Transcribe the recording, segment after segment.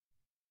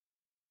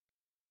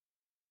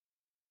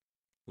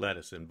Let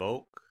us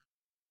invoke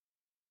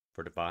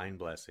for divine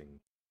blessing.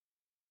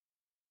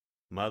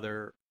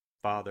 Mother,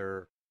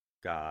 Father,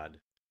 God,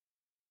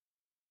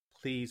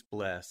 please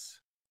bless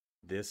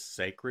this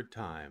sacred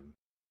time.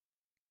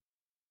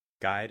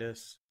 Guide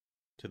us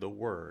to the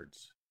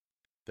words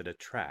that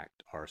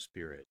attract our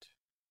spirit.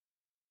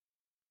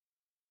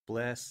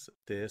 Bless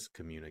this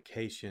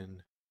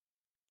communication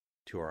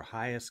to our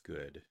highest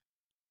good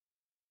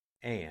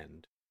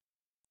and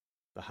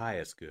the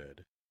highest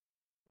good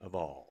of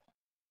all.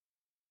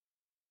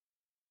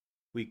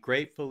 We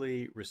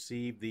gratefully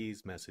receive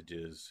these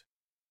messages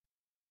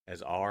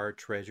as our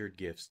treasured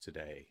gifts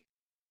today.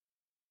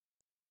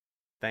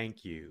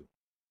 Thank you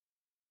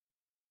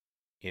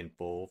in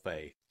full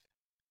faith.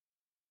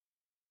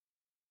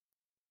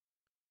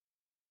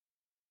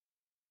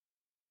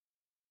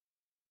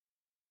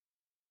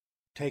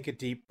 Take a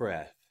deep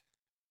breath.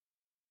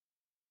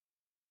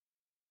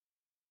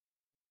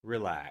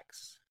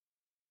 Relax.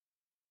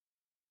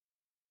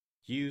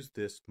 Use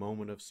this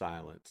moment of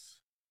silence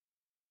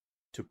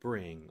to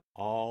bring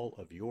all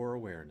of your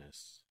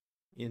awareness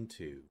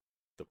into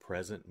the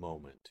present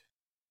moment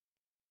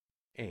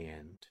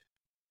and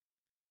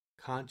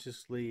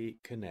consciously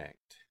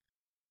connect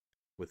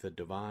with the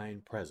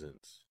divine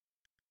presence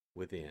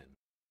within.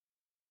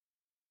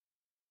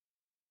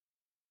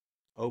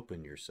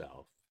 Open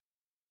yourself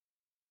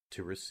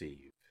to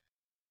receive.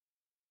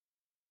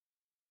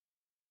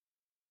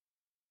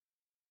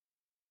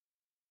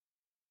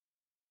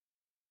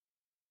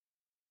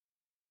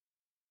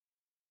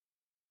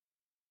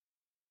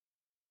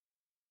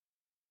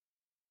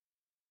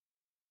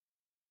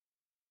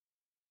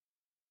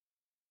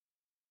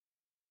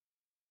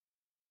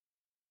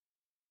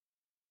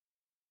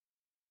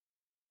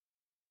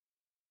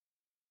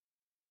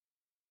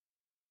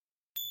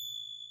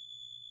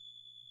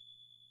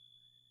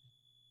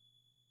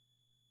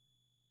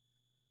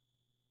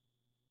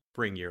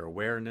 Bring your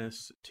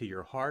awareness to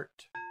your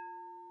heart.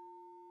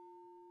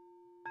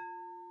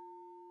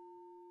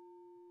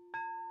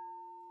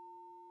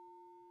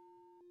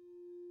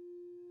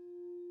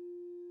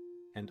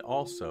 And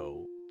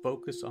also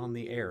focus on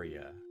the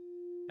area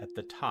at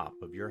the top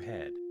of your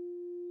head.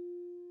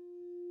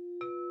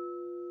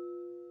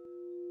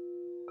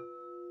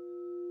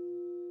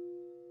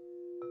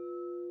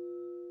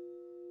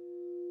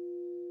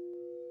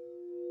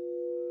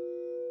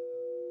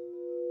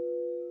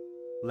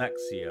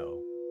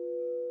 Lectio.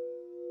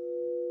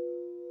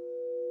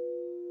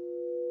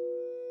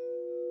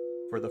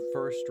 For the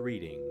first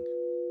reading,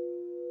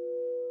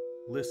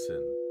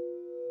 listen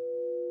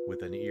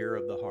with an ear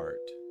of the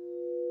heart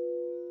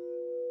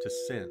to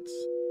sense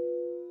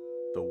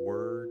the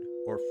word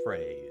or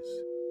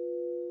phrase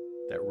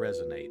that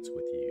resonates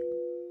with you.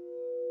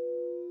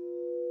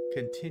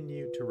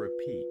 Continue to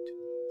repeat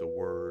the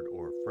word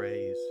or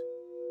phrase.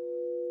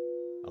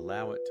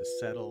 Allow it to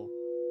settle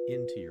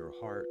into your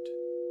heart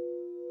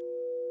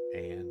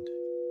and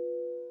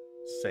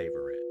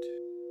savor it.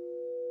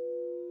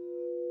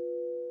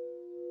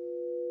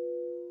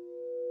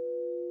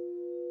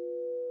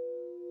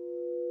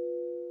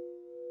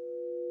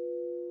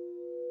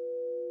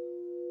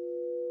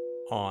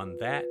 On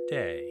that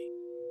day,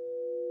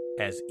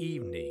 as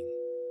evening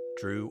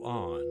drew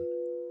on,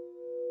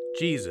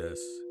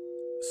 Jesus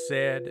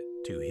said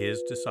to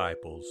his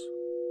disciples,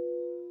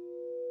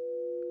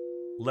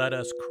 "Let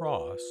us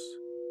cross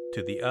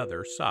to the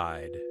other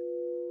side."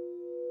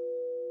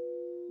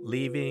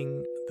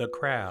 Leaving the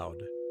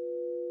crowd,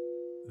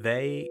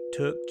 they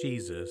took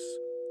Jesus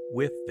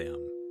with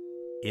them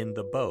in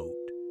the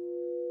boat,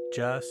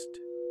 just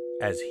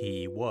as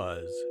he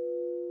was.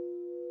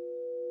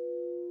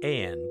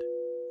 And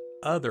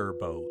other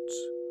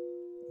boats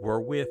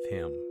were with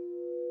him.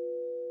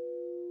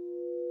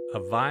 A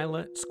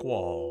violent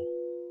squall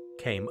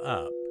came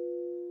up,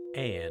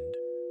 and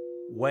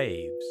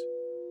waves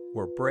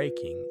were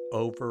breaking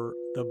over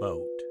the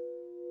boat,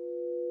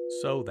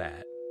 so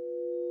that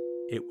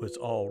it was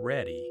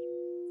already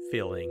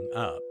filling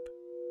up.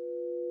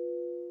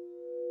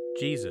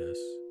 Jesus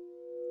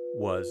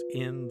was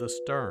in the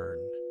stern,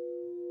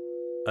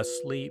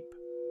 asleep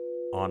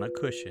on a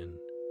cushion.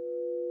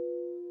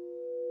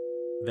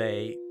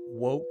 They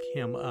woke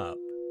him up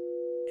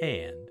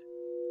and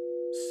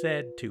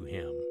said to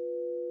him,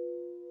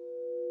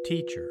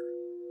 "Teacher,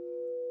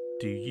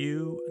 do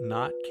you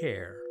not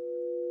care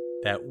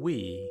that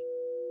we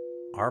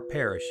are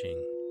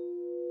perishing?"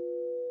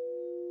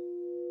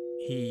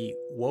 He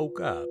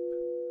woke up,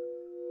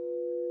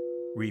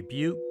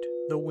 rebuked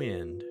the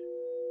wind,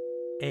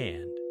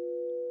 and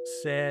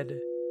said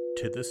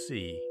to the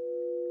sea,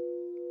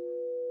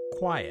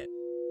 "Quiet,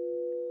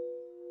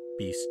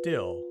 be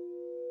still."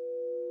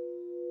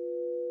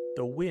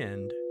 The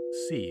wind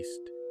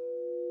ceased,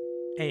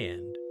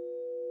 and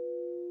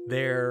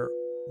there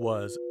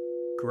was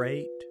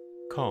great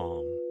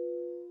calm.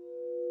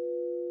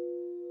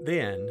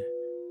 Then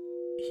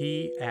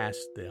he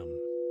asked them,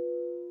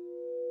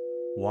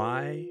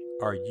 "Why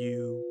are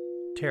you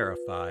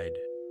terrified?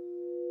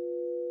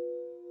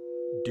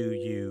 Do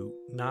you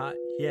not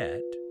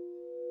yet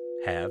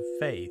have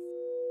faith?"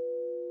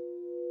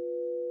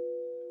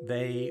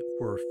 they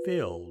were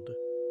filled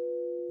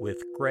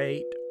with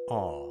great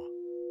awe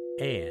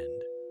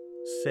and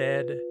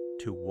said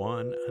to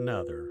one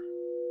another,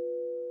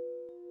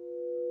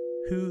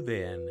 "Who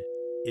then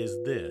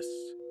is this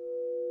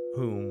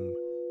whom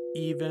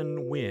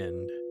even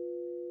wind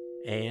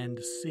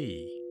and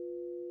sea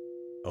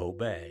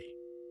obey?"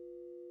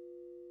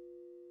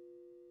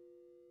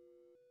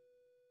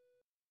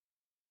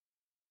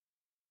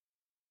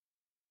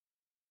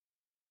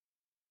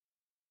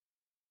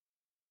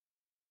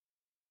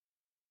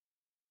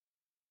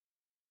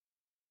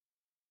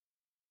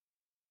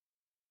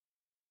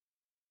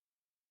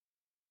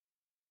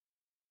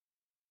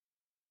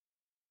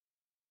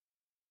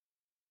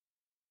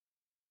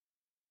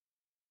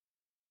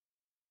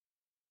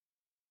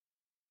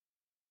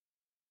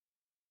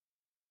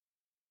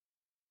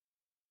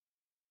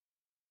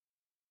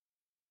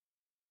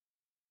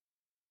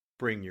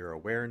 Bring your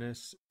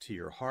awareness to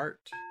your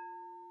heart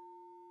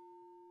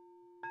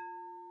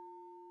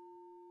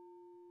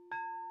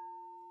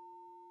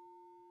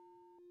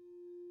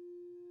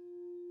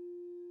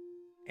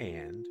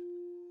and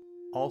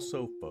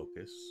also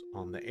focus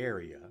on the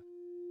area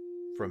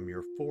from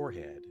your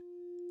forehead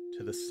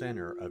to the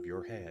center of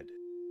your head.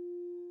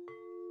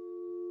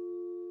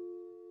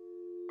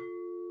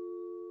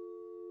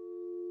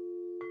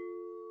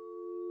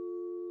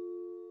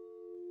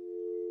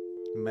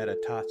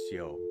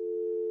 Meditatio.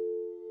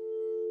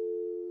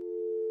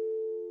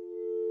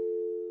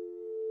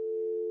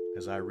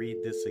 As I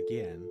read this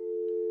again,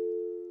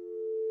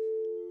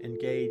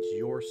 engage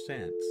your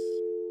sense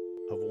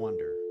of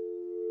wonder.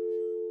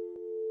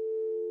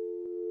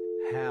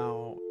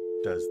 How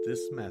does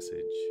this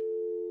message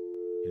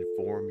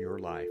inform your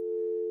life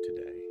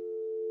today?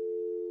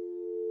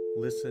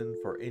 Listen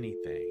for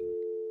anything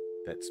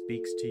that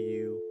speaks to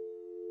you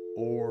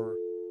or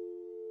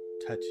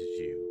touches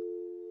you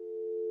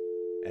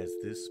as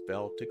this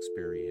felt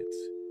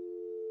experience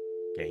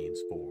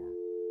gains form.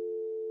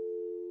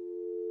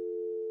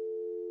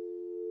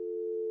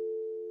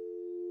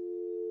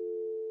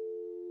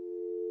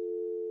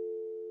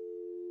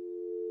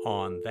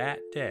 On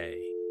that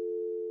day,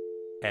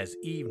 as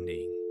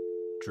evening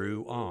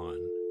drew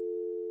on,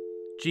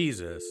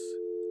 Jesus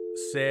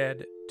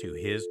said to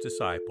his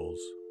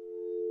disciples,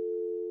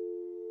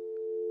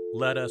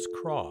 "Let us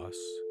cross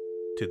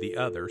to the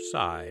other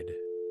side."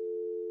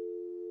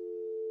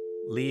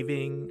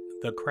 Leaving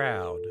the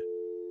crowd,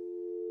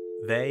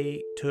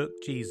 they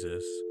took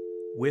Jesus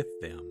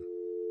with them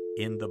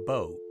in the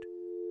boat,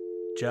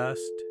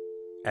 just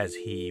as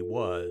he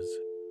was.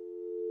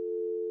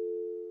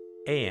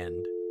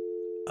 And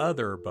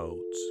other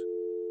boats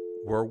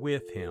were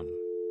with him.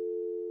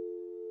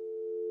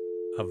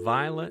 A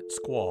violent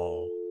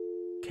squall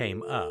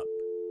came up,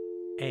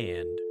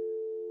 and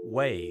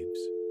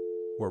waves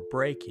were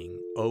breaking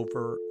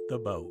over the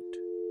boat,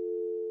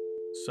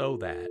 so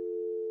that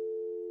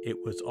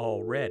it was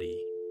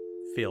already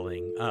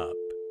filling up.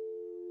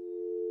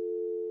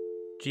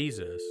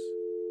 Jesus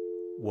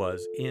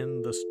was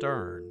in the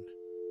stern,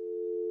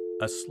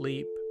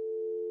 asleep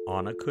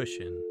on a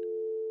cushion.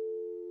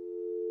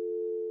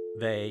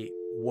 They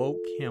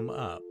woke him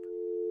up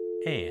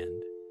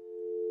and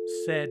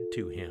said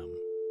to him,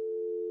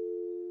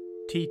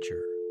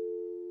 "Teacher,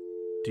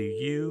 do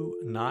you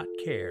not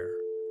care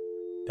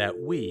that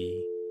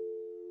we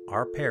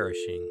are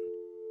perishing?"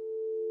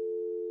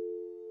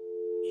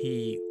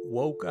 He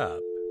woke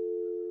up,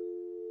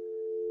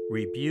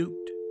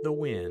 rebuked the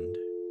wind,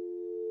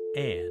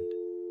 and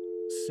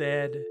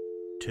said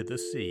to the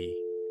sea,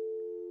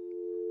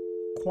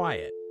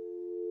 "Quiet,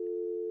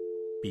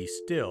 be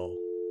still."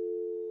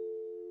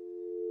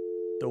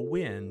 The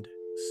wind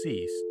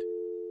ceased,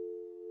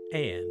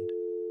 and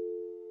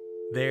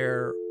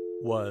there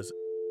was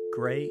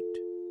great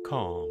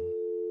calm.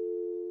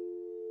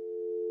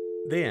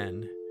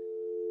 Then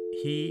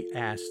he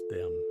asked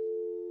them,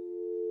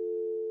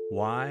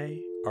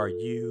 "Why are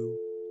you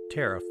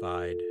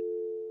terrified?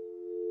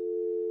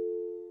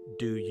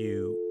 Do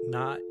you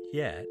not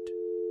yet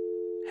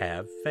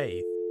have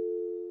faith?"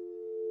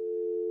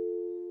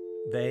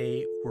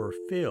 They were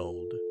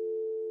filled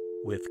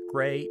with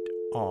great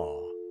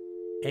awe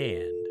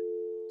and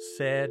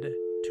said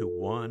to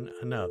one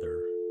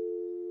another,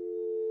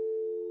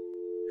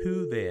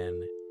 "Who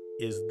then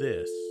is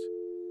this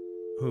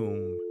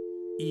whom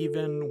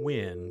even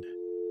wind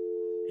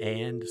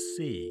and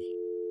sea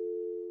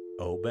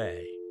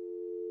obey?"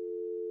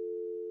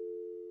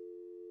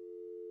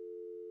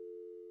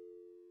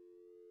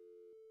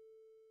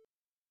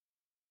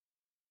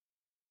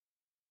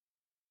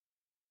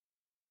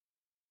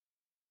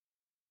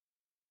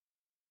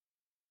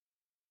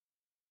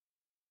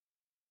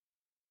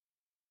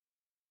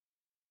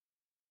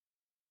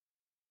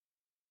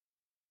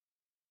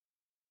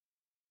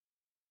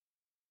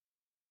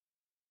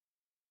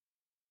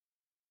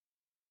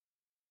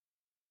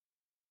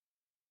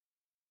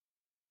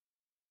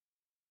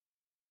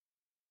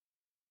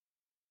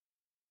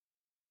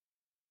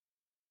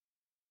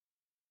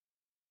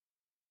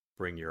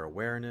 Bring your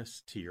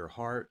awareness to your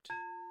heart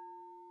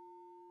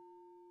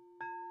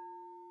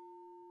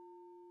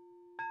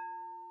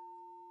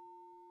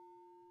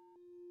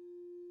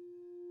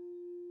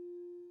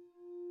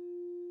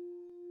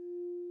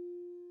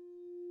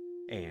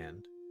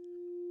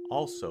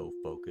Also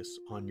focus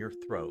on your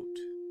throat.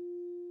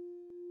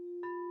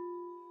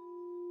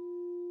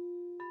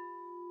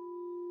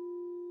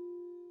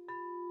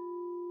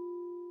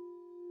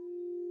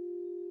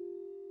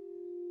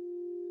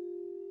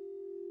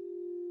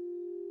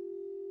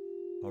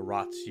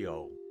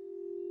 Oratio.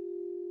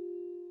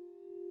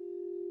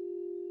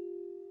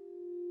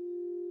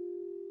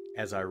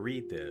 As I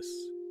read this,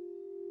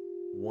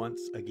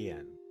 once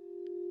again,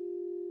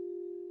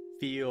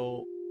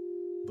 feel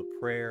the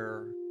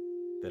prayer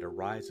that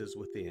arises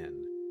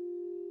within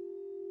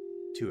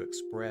to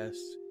express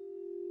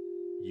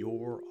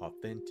your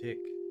authentic,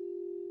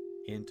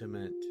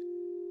 intimate,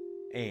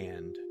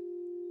 and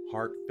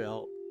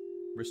heartfelt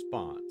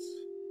response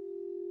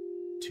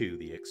to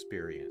the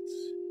experience.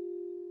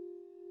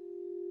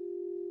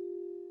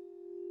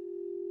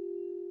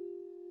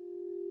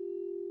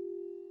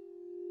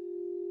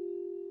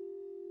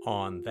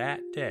 On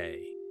that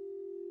day,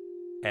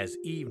 as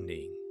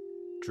evening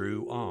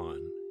drew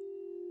on,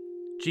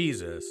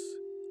 Jesus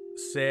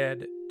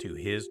said to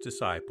his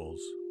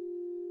disciples,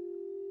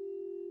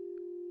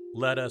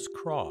 "Let us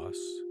cross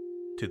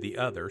to the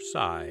other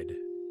side."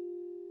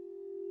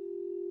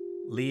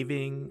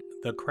 Leaving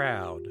the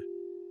crowd,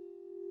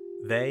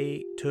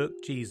 they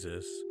took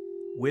Jesus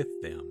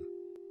with them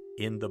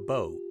in the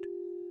boat,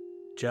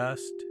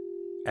 just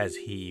as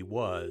he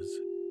was.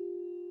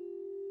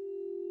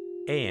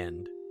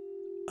 And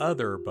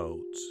other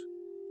boats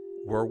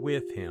were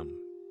with him.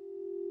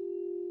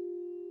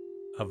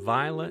 A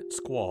violent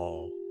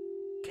squall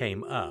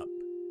came up,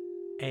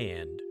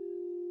 and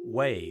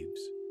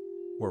waves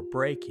were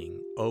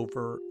breaking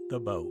over the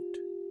boat,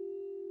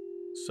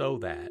 so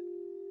that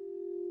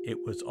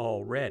it was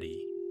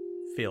already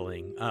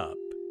filling up.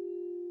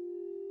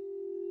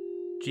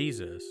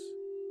 Jesus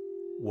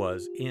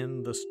was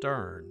in the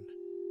stern,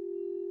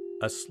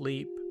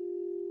 asleep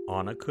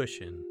on a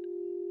cushion.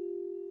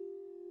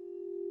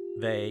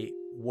 They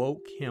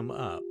woke him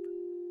up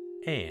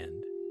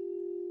and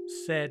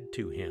said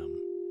to him,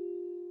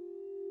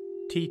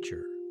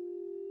 "Teacher,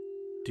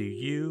 do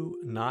you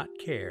not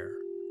care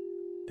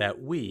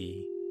that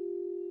we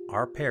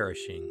are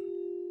perishing?"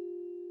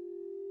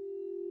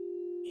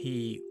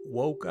 He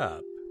woke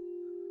up,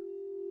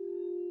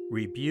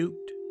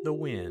 rebuked the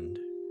wind,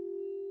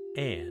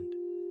 and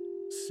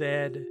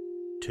said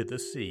to the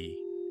sea,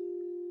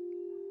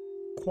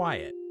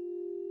 "Quiet,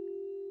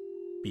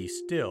 be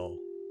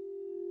still."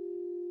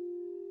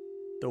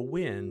 The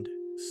wind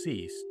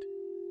ceased,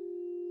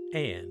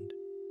 and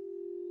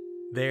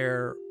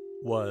there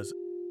was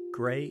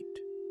great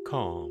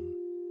calm.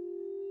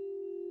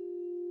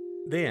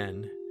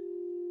 Then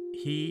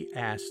he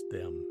asked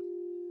them,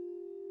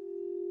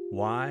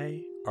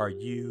 "Why are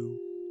you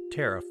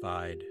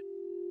terrified?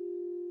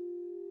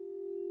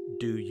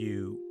 Do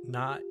you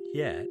not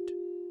yet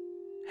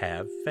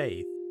have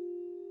faith?"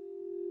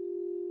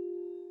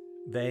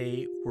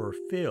 They were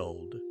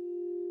filled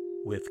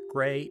with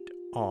great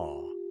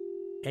awe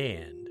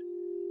and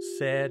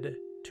said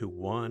to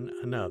one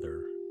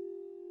another,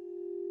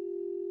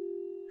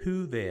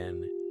 "Who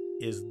then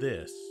is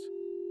this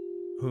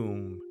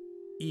whom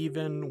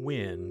even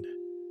wind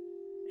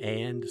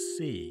and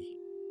sea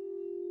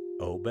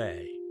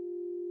obey?"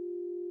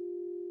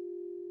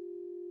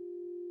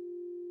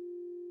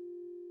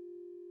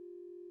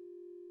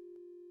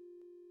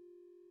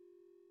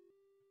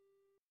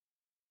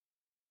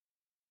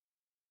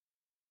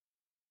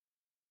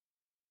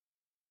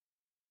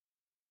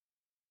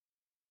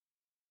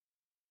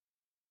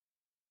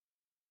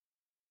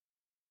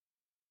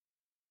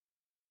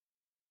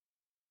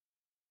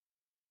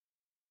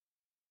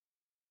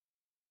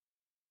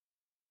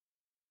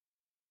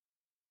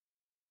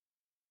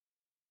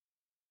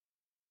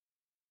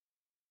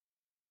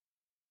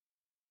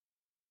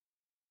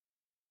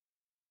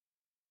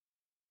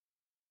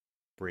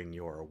 Bring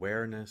your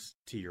awareness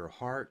to your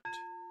heart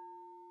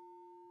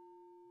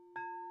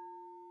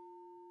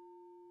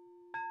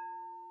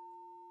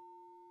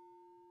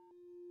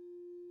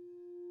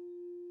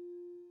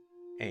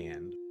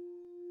and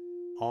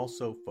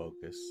also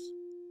focus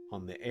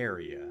on the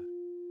area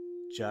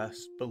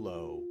just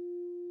below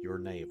your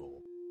navel.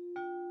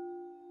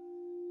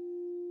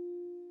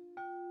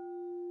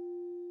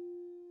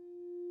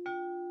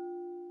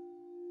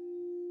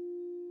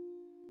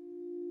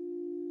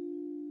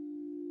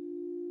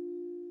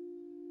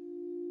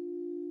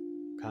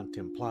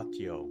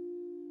 Contemplatio.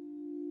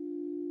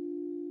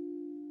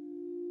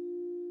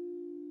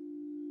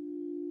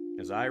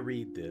 As I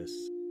read this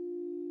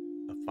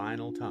a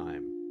final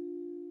time,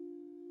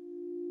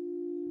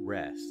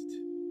 rest.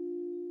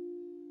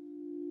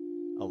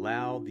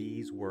 Allow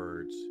these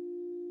words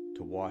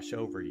to wash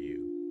over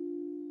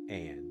you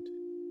and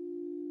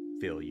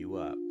fill you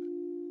up.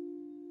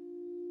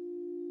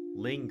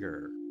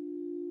 Linger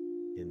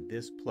in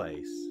this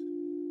place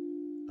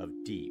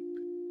of deep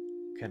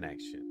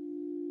connection.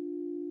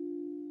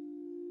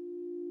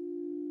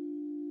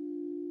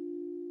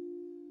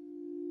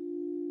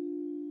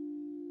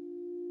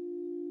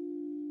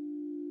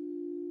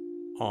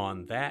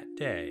 On that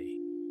day,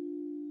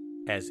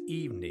 as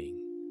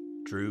evening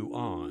drew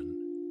on,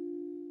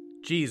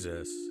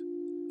 Jesus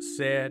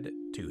said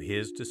to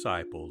his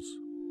disciples,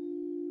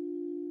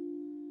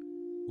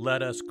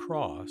 "Let us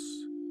cross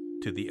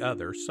to the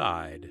other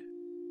side."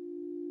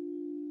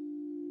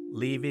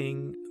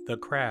 Leaving the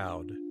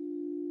crowd,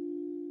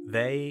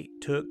 they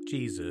took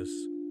Jesus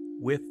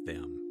with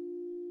them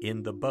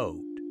in the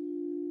boat,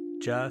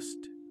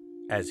 just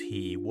as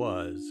he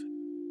was.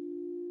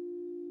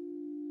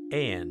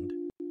 And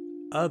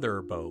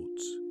other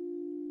boats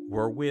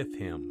were with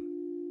him.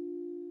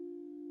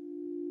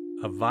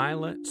 A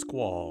violent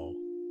squall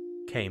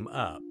came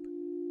up,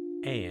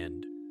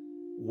 and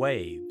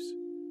waves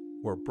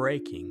were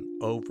breaking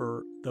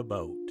over the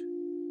boat,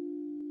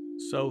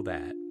 so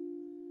that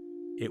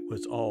it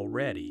was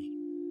already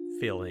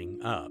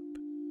filling up.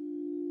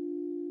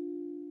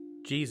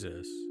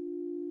 Jesus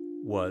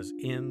was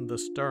in the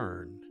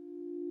stern,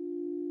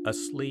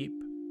 asleep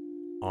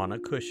on a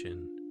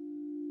cushion.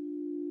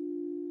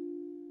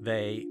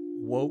 They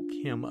woke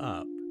him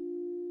up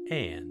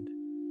and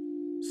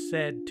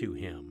said to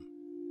him,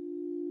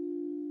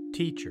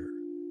 "Teacher,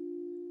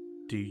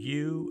 do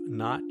you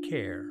not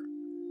care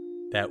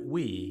that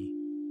we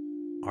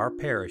are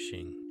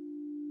perishing?"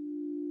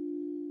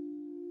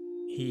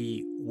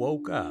 He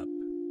woke up,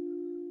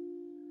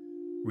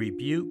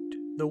 rebuked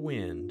the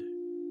wind,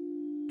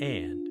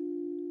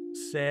 and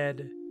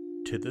said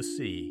to the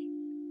sea,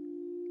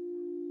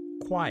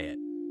 "Quiet,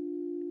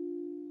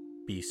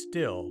 be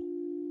still."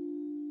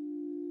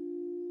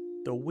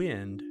 The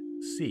wind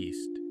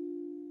ceased,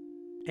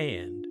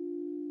 and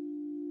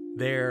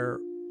there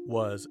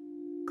was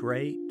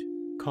great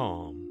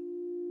calm.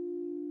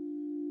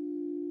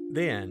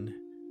 Then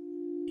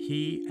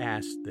he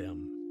asked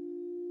them,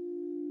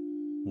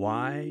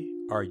 "Why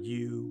are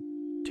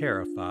you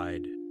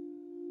terrified?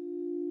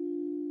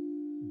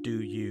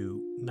 Do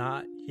you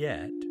not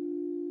yet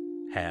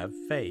have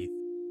faith?"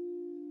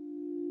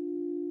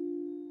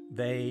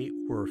 They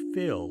were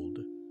filled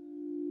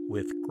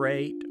with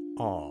great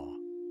awe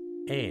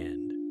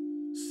and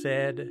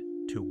said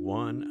to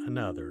one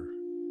another,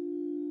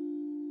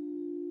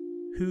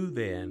 "Who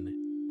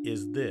then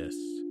is this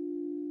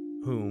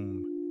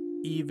whom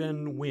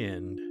even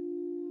wind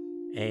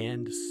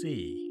and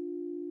sea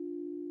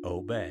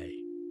obey?"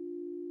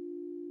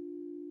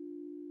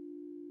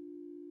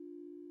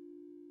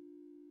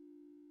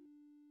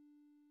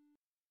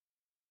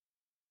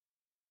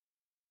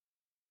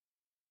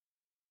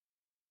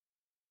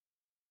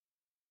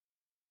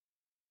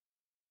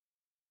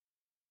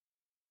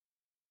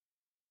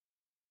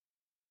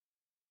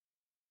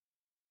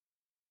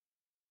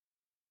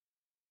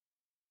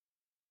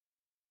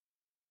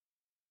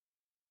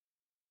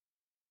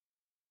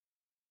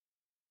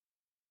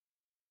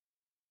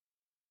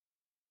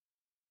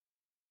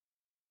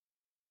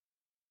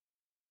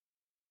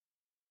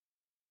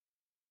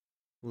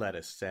 Let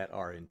us set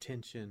our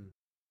intention.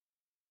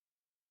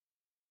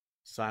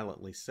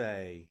 Silently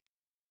say,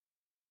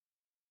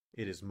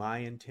 "It is my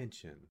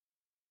intention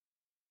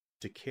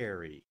to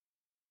carry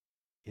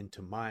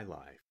into my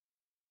life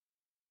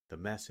the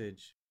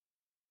message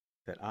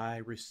that I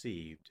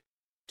received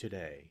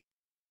today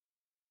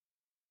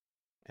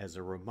as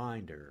a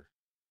reminder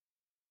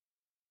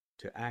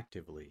to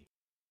actively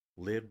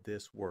live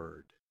this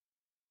word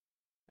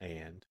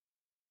and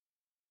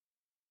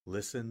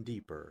listen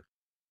deeper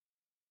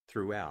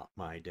throughout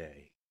my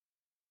day."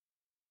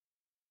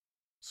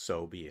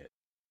 So be it.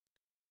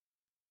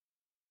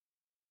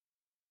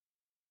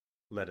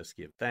 Let us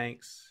give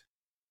thanks.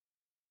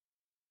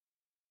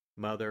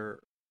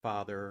 Mother,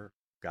 Father,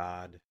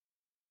 God,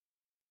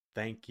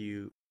 thank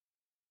you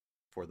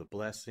for the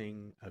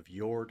blessing of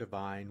your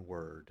divine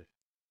word.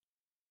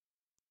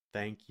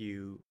 Thank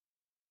you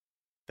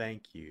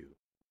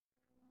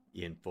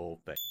in full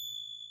faith.